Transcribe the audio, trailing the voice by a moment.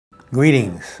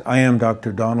Greetings. I am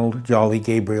Dr. Donald Jolly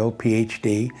Gariel,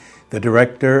 PhD, the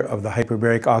Director of the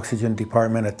Hyperbaric Oxygen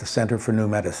Department at the Center for New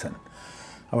Medicine.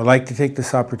 I would like to take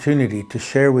this opportunity to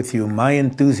share with you my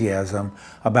enthusiasm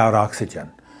about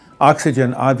oxygen.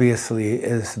 Oxygen obviously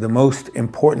is the most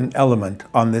important element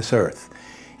on this earth.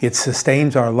 It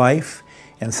sustains our life,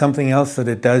 and something else that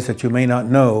it does that you may not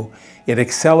know, it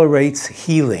accelerates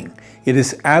healing. It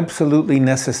is absolutely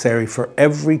necessary for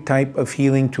every type of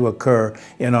healing to occur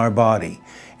in our body.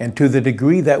 And to the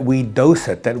degree that we dose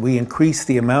it, that we increase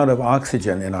the amount of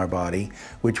oxygen in our body,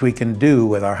 which we can do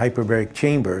with our hyperbaric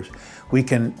chambers, we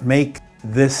can make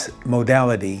this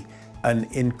modality an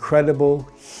incredible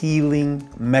healing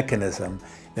mechanism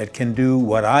that can do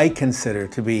what I consider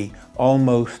to be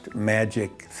almost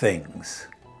magic things.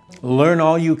 Learn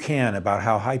all you can about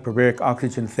how hyperbaric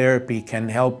oxygen therapy can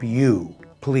help you.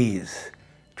 Please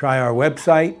try our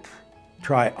website,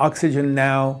 try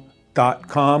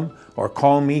oxygennow.com, or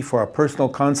call me for a personal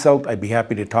consult. I'd be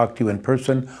happy to talk to you in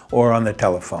person or on the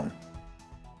telephone.